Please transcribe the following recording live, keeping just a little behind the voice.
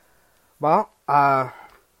Well,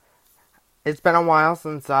 it's been a while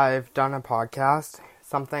since I've done a podcast.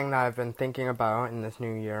 Something that I've been thinking about in this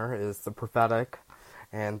new year is the prophetic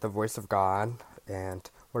and the voice of God, and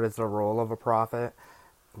what is the role of a prophet?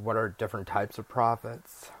 What are different types of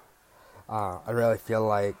prophets? I really feel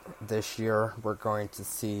like this year we're going to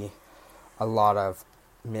see a lot of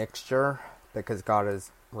mixture because God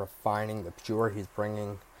is refining the pure. He's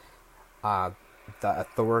bringing the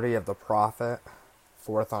authority of the prophet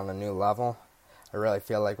forth on a new level. I really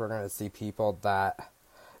feel like we're going to see people that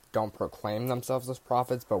don't proclaim themselves as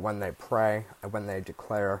prophets, but when they pray and when they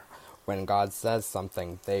declare, when God says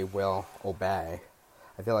something, they will obey.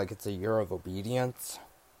 I feel like it's a year of obedience.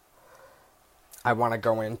 I want to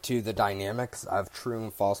go into the dynamics of true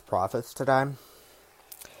and false prophets today.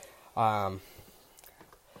 I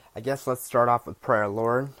guess let's start off with prayer.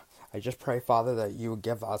 Lord, I just pray, Father, that you would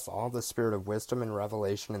give us all the spirit of wisdom and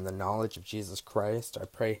revelation in the knowledge of Jesus Christ. I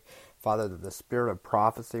pray, Father, that the spirit of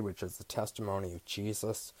prophecy, which is the testimony of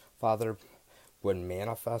Jesus, Father, would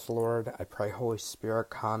manifest, Lord. I pray, Holy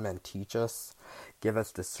Spirit, come and teach us. Give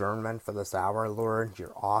us discernment for this hour, Lord.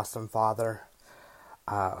 You're awesome, Father.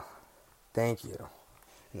 Thank you.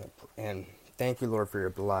 And thank you, Lord, for your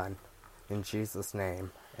blood. In Jesus'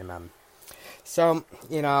 name, amen. So,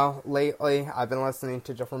 lately I've been listening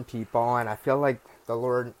to different people, and I feel like the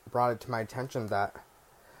Lord brought it to my attention that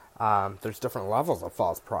there's different levels of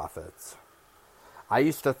false prophets. I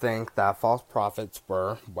used to think that false prophets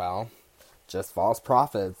were, just false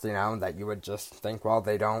prophets, that you would just think,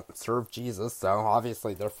 they don't serve Jesus, so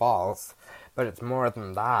obviously they're false. But it's more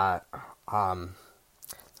than that.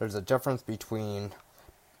 There's a difference between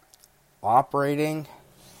operating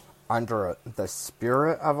under the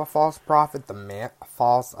spirit of a false prophet,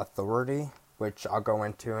 false authority, which I'll go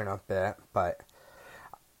into in a bit,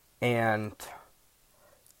 and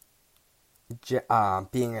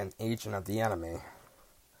being an agent of the enemy.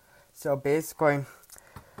 So basically,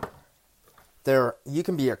 you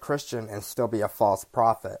can be a Christian and still be a false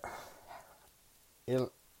prophet.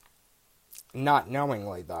 Not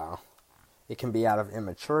knowingly, though. It can be out of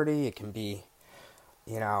immaturity, it can be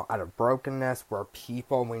out of brokenness, where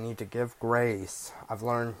we need to give grace. I've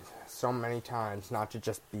learned so many times not to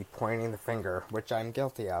just be pointing the finger, which I'm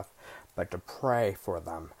guilty of, but to pray for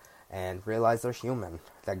them and realize they're human,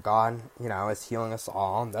 that God, is healing us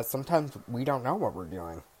all, that sometimes we don't know what we're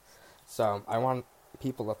doing. So I want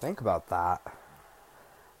people to think about that.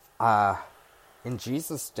 In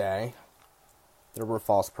Jesus' day, there were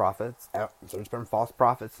false prophets. There's been false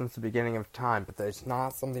prophets since the beginning of time, but there's not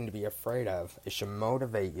something to be afraid of. It should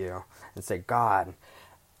motivate you and say, God,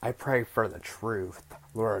 I pray for the truth.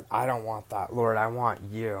 Lord, I don't want that. Lord, I want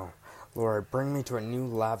you. Lord, bring me to a new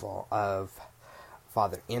level of,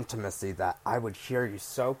 Father, intimacy, that I would hear you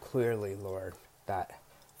so clearly, Lord, that,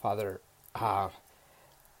 Father,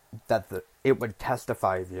 it would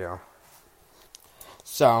testify of you.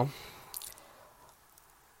 So,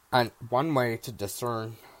 and one way to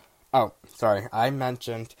discern... I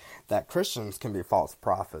mentioned that Christians can be false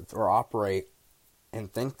prophets or operate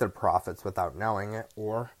and think they're prophets without knowing it,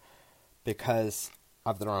 or because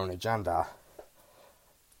of their own agenda.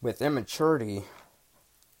 With immaturity,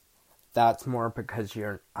 that's more because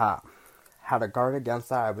you're... how to guard against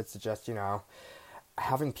that, I would suggest,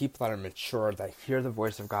 having people that are mature, that hear the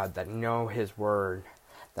voice of God, that know His Word,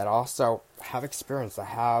 that also have experience, that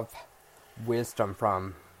have wisdom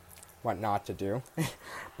from what not to do.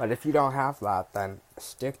 But if you don't have that, then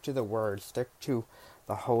stick to the Word, stick to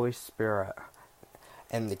the Holy Spirit.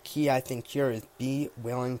 And the key, I think, here is be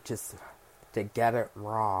willing to get it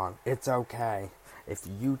wrong. It's okay. If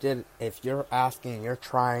you're asking, you're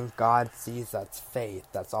trying, God sees that's faith.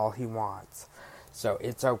 That's all He wants. So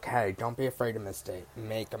it's okay. Don't be afraid to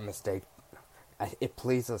make a mistake. It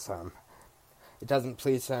pleases Him. It doesn't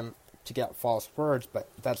please Him to get false words, but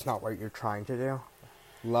that's not what you're trying to do.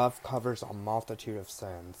 Love covers a multitude of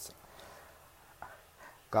sins.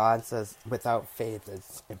 God says without faith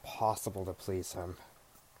it's impossible to please Him.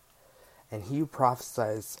 And he who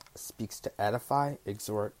prophesies speaks to edify,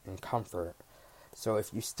 exhort, and comfort. So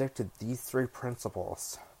if you stick to these three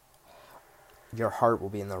principles, your heart will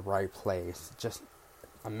be in the right place. Just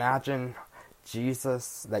imagine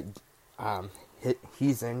Jesus, that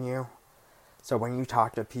He's in you. So when you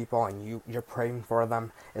talk to people and you're praying for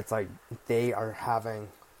them, it's like they are having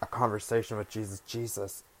a conversation with Jesus.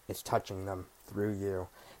 Jesus is touching them through you.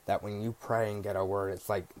 That when you pray and get a word, it's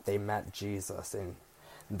like they met Jesus and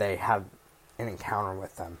they had an encounter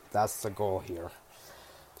with Him. That's the goal here.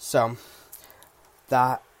 So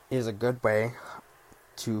that is a good way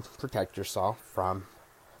to protect yourself from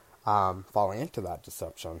falling into that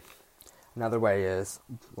deception. Another way is,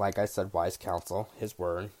 like I said, wise counsel, his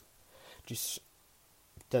word. Just,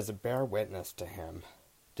 does it bear witness to him?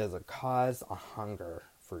 Does it cause a hunger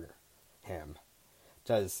for him?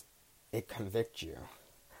 Does it convict you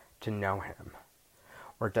to know him?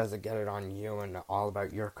 Or does it get it on you and all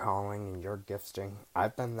about your calling and your gifting?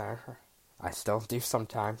 I've been there. I still do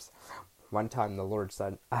sometimes. One time the Lord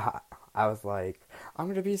said, I was like, I'm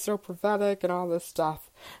going to be so prophetic and all this stuff.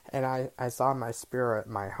 And I saw in my spirit,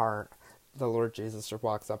 my heart, the Lord Jesus just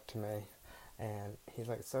walks up to me. And he's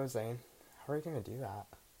like, so Zane, how are you going to do that?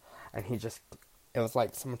 And it was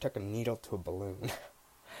like someone took a needle to a balloon.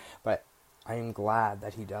 But I am glad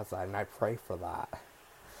that he does that, and I pray for that.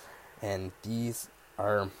 And these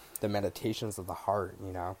are the meditations of the heart.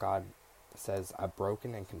 God says, a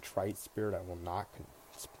broken and contrite spirit I will not,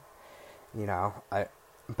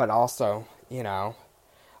 but also,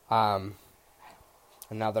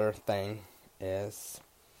 another thing is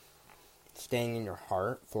staying in your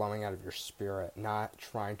heart, flowing out of your spirit, not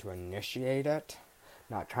trying to initiate it,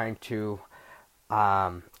 not trying to,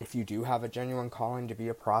 if you do have a genuine calling to be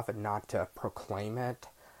a prophet, not to proclaim it,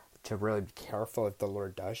 to really be careful if the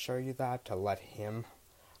Lord does show you that, to let him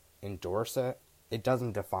endorse it. It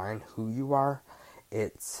doesn't define who you are.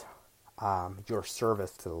 It's your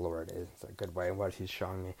service to the Lord is a good way. What he's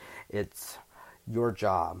showing me, it's your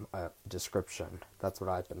job description. That's what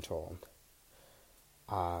I've been told.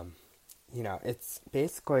 It's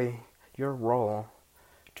basically your role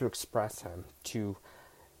to express him, to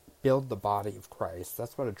build the body of Christ.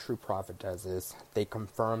 That's what a true prophet does, is they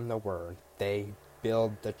confirm the word. They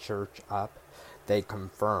build the church up. They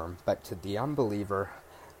confirm. But to the unbeliever,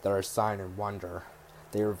 they're a sign and wonder.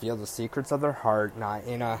 They reveal the secrets of their heart, not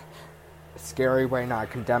in a scary way, not a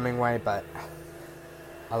condemning way, but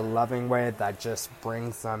a loving way that just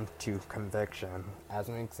brings them to conviction. As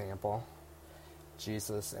an example,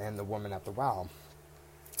 Jesus and the woman at the well.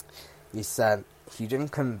 He said, he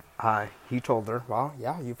told her, well,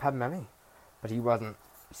 yeah, you've had many. But he wasn't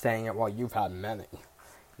saying it, well, you've had many.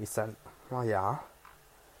 He said, well, yeah,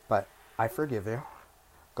 but I forgive you.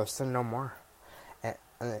 Go sin no more.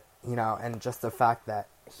 And just the fact that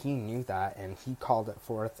he knew that and he called it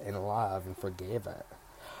forth in love and forgave it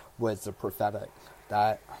was the prophetic.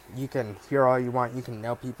 That you can hear all you want, you can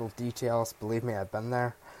know people's details. Believe me, I've been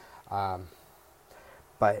there.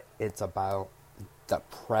 But it's about the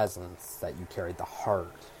presence that you carry, the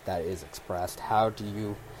heart that is expressed. How do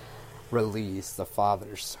you release the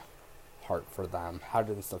Father's heart for them? How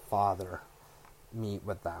does the Father meet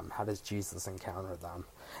with them? How does Jesus encounter them?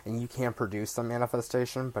 And you can't produce the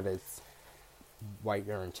manifestation, but it's what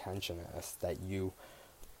your intention is, that you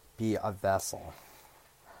be a vessel.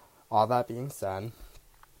 All that being said,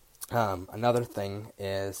 another thing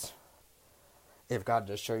is, if God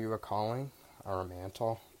does show you a calling or a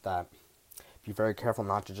mantle, that be very careful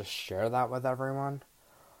not to just share that with everyone.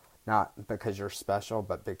 Not because you're special,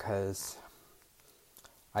 but because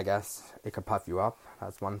I guess it could puff you up.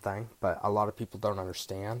 That's one thing. But a lot of people don't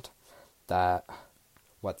understand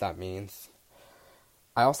what that means.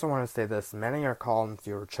 I also want to say this. Many are called and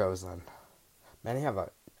few are chosen. Many have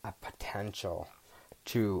a potential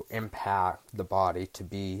to impact the body, to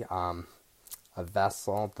be a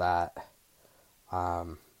vessel that,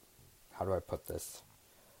 how do I put this?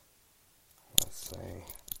 Let's see.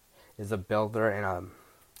 Is a builder and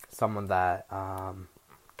someone that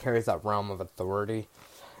carries that realm of authority.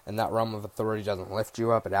 And that realm of authority doesn't lift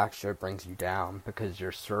you up, it actually brings you down, because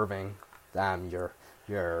you're serving them, you're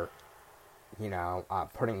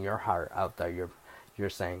putting your heart out there, you're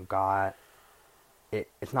saying, God,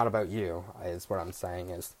 it's not about you, is what I'm saying,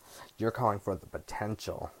 is you're calling for the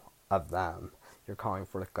potential of them, you're calling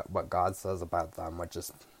for what God says about them, which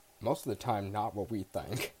is most of the time not what we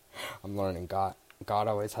think. I'm learning God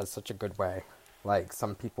always has such a good way. Like,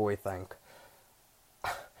 some people we think,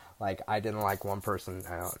 like, I didn't like one person,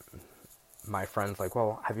 my friend's like,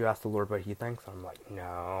 well, have you asked the Lord what he thinks? I'm like,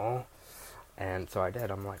 no. And so I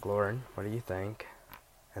did. I'm like, Lord, what do you think?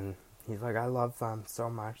 And he's like, I love them so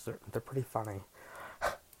much. They're pretty funny.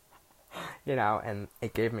 And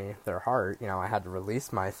it gave me their heart. I had to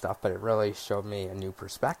release my stuff, but it really showed me a new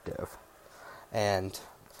perspective. And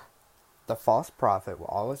the false prophet will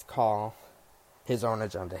always call his own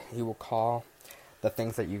agenda. He will call the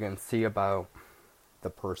things that you can see about the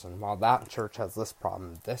person. Well, that church has this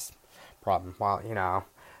problem. Well,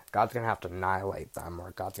 God's going to have to annihilate them,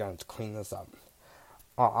 or God's going to clean this up.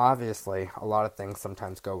 Well, obviously, a lot of things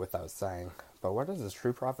sometimes go without saying. But what does this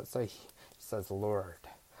true prophet say? He says, Lord,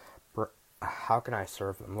 how can I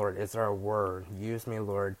serve them? Lord, is there a word? Use me,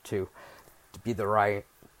 Lord, to be the right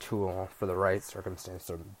tool for the right circumstance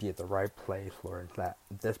to be at the right place, Lord, that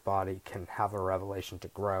this body can have a revelation to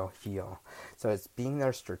grow, heal. So it's being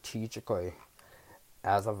there strategically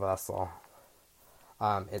as a vessel.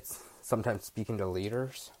 It's sometimes speaking to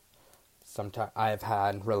leaders. Sometimes I've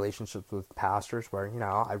had relationships with pastors where,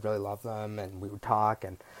 I really love them and we would talk,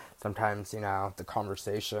 and sometimes, the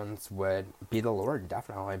conversations would be the Lord,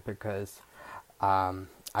 definitely, because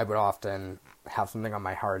I would often have something on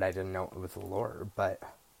my heart I didn't know it was the Lord, but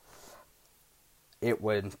it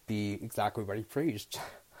would be exactly what he preached.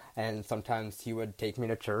 And sometimes he would take me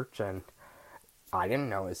to church and I didn't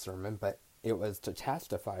know his sermon, but it was to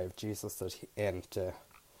testify of Jesus and to,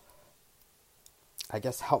 I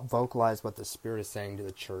guess, help vocalize what the Spirit is saying to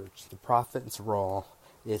the church. The prophet's role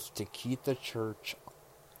is to keep the church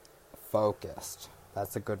focused.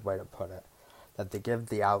 That's a good way to put it. That they give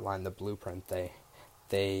the outline, the blueprint.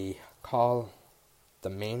 They call the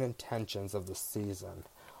main intentions of the season,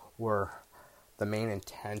 or the main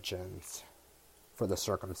intentions for the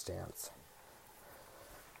circumstance.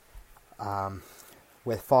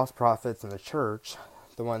 With false prophets in the church,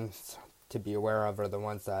 the ones to be aware of are the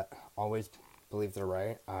ones that always believe they're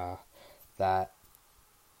right, that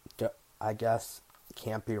I guess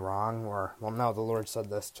can't be wrong, or, well, no, the Lord said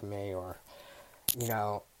this to me, or,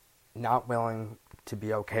 not willing to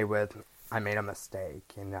be okay with, I made a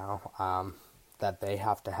mistake, that they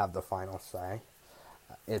have to have the final say.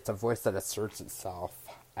 It's a voice that asserts itself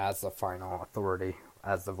as the final authority,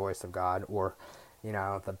 as the voice of God, or,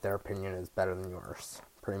 that their opinion is better than yours,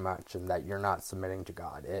 pretty much, and that you're not submitting to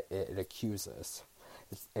God. It accuses.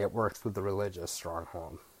 It works with the religious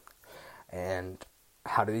stronghold. And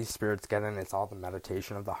how do these spirits get in? It's all the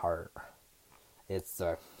meditation of the heart. It's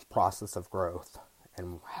the process of growth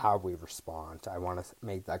and how we respond. I want to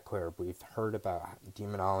make that clear. We've heard about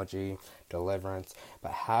demonology, deliverance,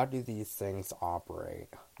 but how do these things operate?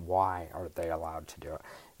 Why are they allowed to do it?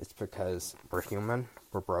 It's because we're human,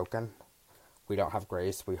 we're broken, we don't have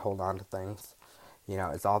grace, we hold on to things.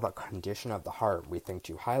 It's all the condition of the heart. We think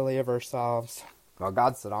too highly of ourselves. Well,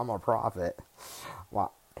 God said, I'm a prophet.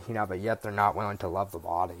 Well, but yet they're not willing to love the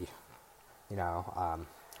body. A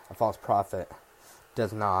false prophet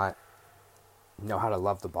does not know how to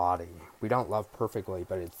love the body. We don't love perfectly,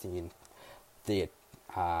 but it's the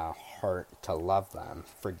heart to love them,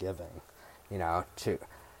 forgiving,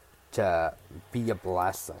 to be a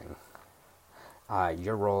blessing.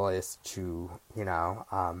 Your role is to,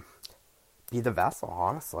 be the vessel,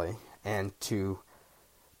 honestly, and to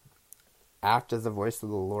act as the voice of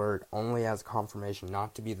the Lord only as confirmation,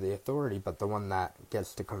 not to be the authority, but the one that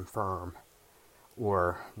gets to confirm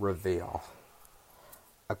or reveal,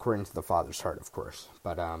 according to the Father's heart, of course.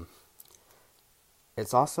 But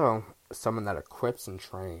it's also someone that equips and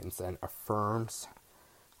trains and affirms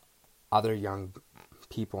other young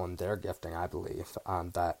people in their gifting, I believe,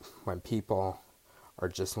 that when people are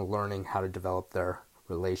just learning how to develop their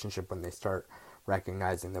relationship, when they start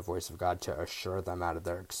recognizing the voice of God to assure them out of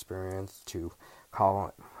their experience, to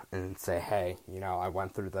call and say, hey, I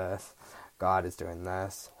went through this, God is doing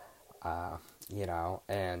this,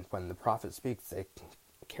 and when the prophet speaks, it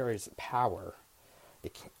carries power,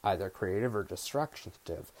 either creative or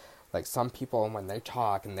destructive. Like some people, when they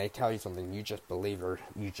talk and they tell you something, you just believe, or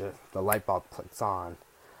the light bulb clicks on.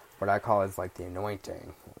 What I call is like the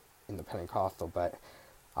anointing in the Pentecostal, but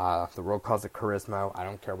the world calls it charisma. I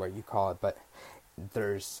don't care what you call it, but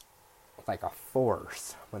there's like a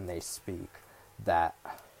force when they speak that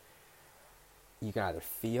you can either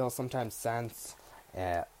feel, sometimes sense,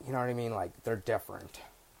 you know what I mean? Like, they're different.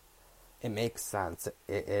 It makes sense.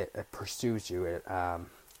 It pursues you. It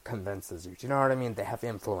convinces you. Do you know what I mean? They have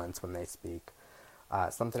influence when they speak.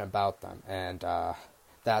 Something about them. And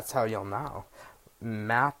that's how you'll know.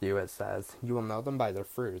 Matthew, it says, you will know them by their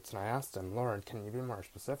fruits. And I asked him, Lord, can you be more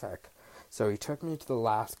specific? So he took me to the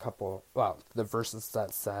last couple, the verses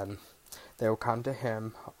that said, they will come to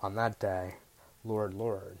him on that day, Lord,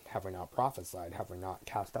 Lord, have we not prophesied? Have we not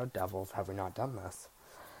cast out devils? Have we not done this?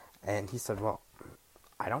 And he said, well,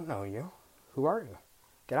 I don't know you. Who are you?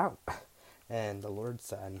 Get out. And the Lord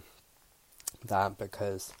said that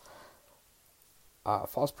because a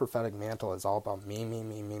false prophetic mantle is all about me,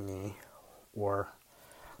 or,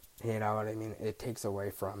 you know what I mean? It takes away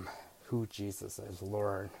from who Jesus is.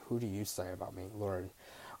 Lord, who do you say about me? Lord,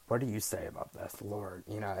 what do you say about this? Lord,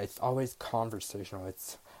 it's always conversational.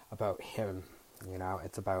 It's about him,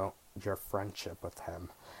 it's about your friendship with him.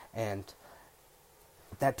 And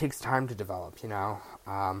that takes time to develop,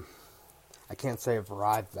 I can't say I've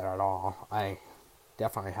arrived there at all. I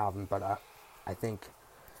definitely haven't, but I think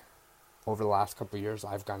over the last couple of years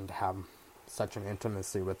I've gotten to have such an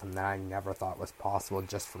intimacy with him that I never thought was possible,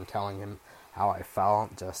 just from telling him how I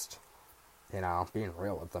felt, just, being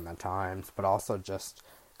real with him at times, but also just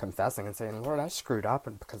confessing and saying, Lord, I screwed up,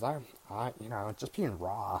 and because I just being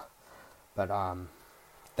raw. But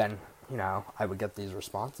then, I would get these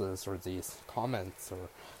responses or these comments, or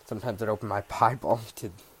sometimes I'd open my Bible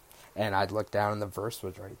and I'd look down and the verse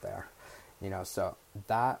was right there. So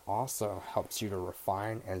that also helps you to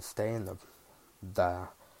refine and stay in the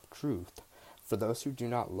truth. For those who do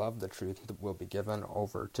not love the truth will be given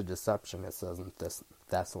over to deception, it says in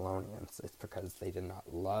Thessalonians. It's because they did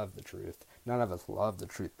not love the truth. None of us love the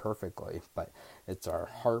truth perfectly, but it's our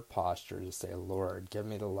heart posture to say, Lord, give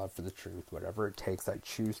me the love for the truth. Whatever it takes, I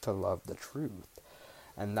choose to love the truth.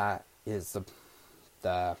 And that is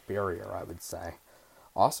the barrier, I would say.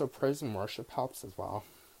 Also, praise and worship helps as well.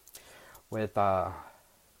 With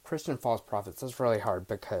Christian false prophets, it's really hard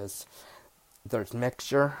because there's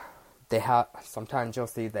mixture. Sometimes you'll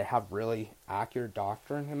see they have really accurate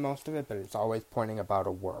doctrine in most of it, but it's always pointing about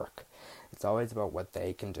a work. It's always about what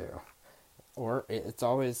they can do. Or it's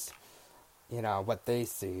always, what they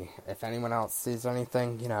see. If anyone else sees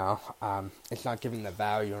anything, it's not giving the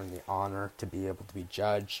value and the honor to be able to be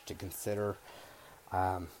judged, to consider.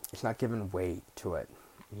 It's not giving weight to it,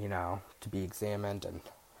 to be examined and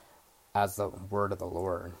as the word of the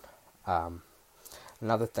Lord.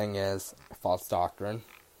 Another thing is false doctrine.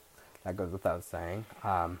 That goes without saying.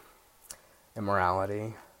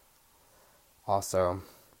 Immorality. Also,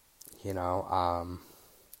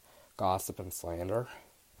 gossip and slander,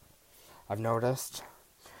 I've noticed.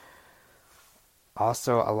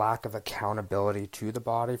 Also, a lack of accountability to the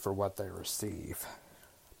body for what they receive.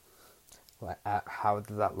 How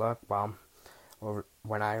does that look? Well,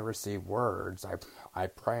 when I receive words, I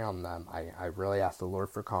pray on them. I really ask the Lord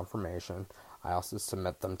for confirmation. I also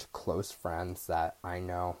submit them to close friends that I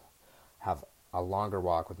know have a longer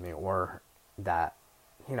walk with me, or that,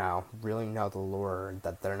 really know the Lord,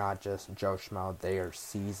 that they're not just Joe Schmo, they are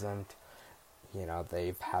seasoned,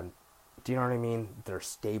 they've had, do you know what I mean? They're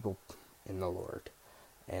stable in the Lord,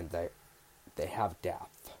 and they have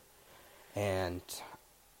depth, and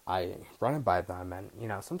I run it by them, and,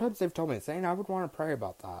 sometimes they've told me, saying, I would want to pray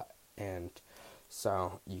about that, and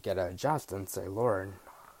so you gotta adjust and say, Lord,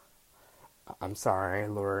 I'm sorry,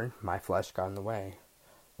 Lord, my flesh got in the way.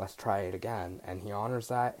 Let's try it again. And he honors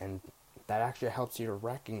that, and that actually helps you to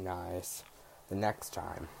recognize the next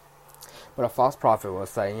time. But a false prophet will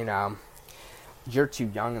say, you're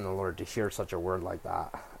too young in the Lord to hear such a word like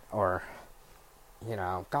that. Or,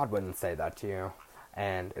 God wouldn't say that to you.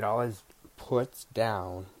 And it always puts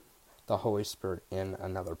down the Holy Spirit in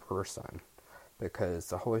another person. Because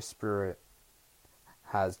the Holy Spirit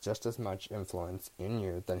has just as much influence in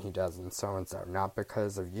you than he does in so-and-so. Not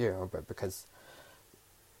because of you, but because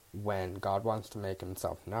when God wants to make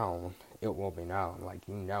himself known, it will be known. Like,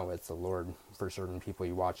 it's the Lord for certain people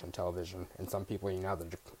you watch on television. And some people,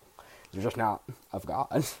 they're just not of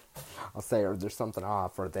God. I'll say, or there's something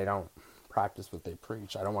off, or they don't practice what they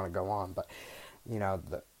preach. I don't want to go on, but,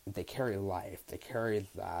 they carry life. They carry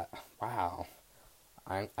that, wow,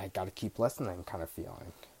 I got to keep listening kind of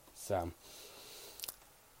feeling. So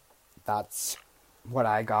that's what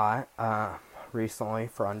I got recently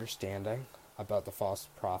for understanding about the false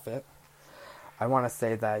prophet. I want to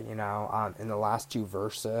say that, in the last two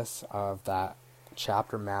verses of that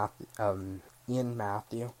chapter, in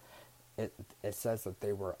Matthew, it says that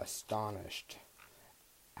they were astonished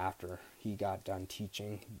after he got done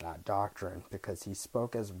teaching that doctrine, because he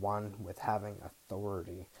spoke as one with having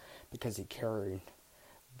authority, because he carried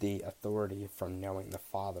the authority from knowing the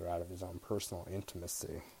Father out of his own personal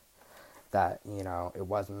intimacy. That, it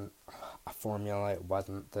wasn't a formula, it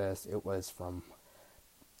wasn't this, it was from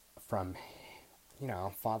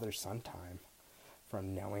father-son time,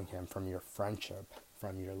 from knowing him, from your friendship,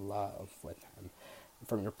 from your love with him,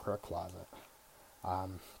 from your prayer closet.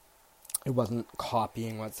 It wasn't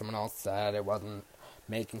copying what someone else said, it wasn't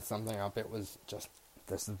making something up, it was just,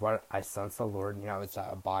 this is what I sense the Lord, it's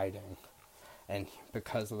that abiding. And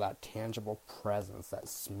because of that tangible presence, that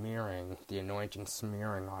smearing, the anointing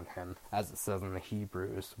smearing on him, as it says in the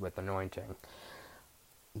Hebrews with anointing,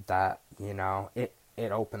 that, it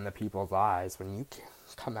opened the people's eyes. When you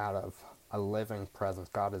come out of a living presence,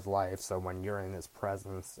 God is life, so when you're in his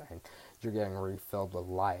presence and you're getting refilled with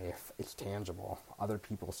life, it's tangible. Other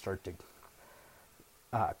people start to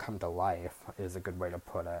come to life, is a good way to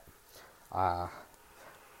put it.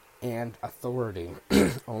 And authority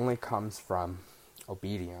only comes from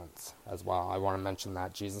obedience as well. I want to mention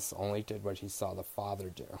that Jesus only did what he saw the Father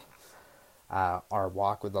do. Our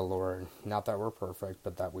walk with the Lord, not that we're perfect,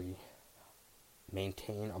 but that we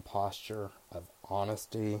maintain a posture of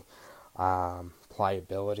honesty,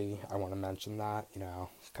 pliability. I want to mention that,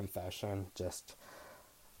 confession, just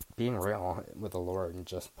being real with the Lord and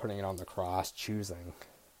just putting it on the cross, choosing.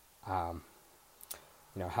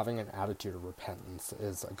 Having an attitude of repentance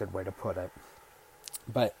is a good way to put it.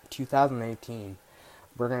 But 2018,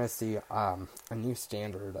 we're going to see a new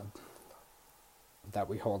standard that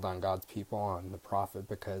we hold on God's people, on the prophet,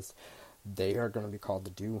 because they are going to be called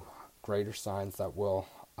to do greater signs that will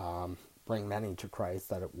bring many to Christ,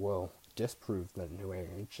 that it will disprove the New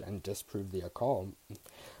Age and disprove the occult,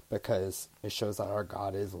 because it shows that our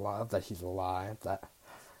God is love, that He's alive, that,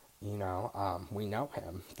 we know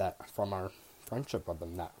Him, that from our friendship with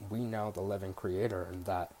Him, that we know the living Creator, and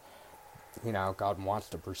that, God wants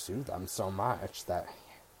to pursue them so much that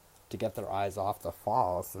to get their eyes off the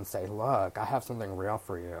false and say, look, I have something real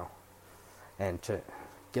for you, and to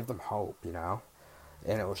give them hope, and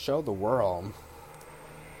it will show the world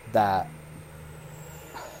that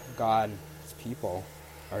God's people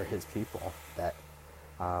are His people, that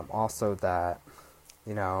also that,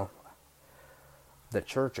 the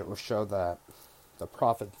church, it will show that the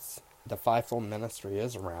prophets, the fivefold ministry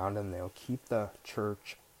is around, and they'll keep the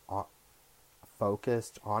church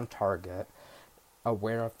focused, on target,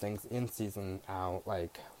 aware of things in season, out,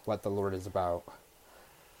 like what the Lord is about.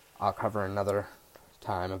 I'll cover another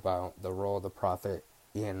time about the role of the prophet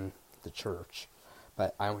in the church.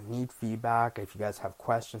 But I would need feedback. If you guys have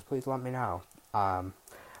questions, please let me know. I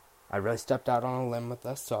really stepped out on a limb with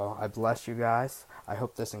this, so I bless you guys. I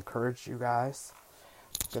hope this encouraged you guys.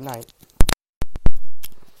 Good night.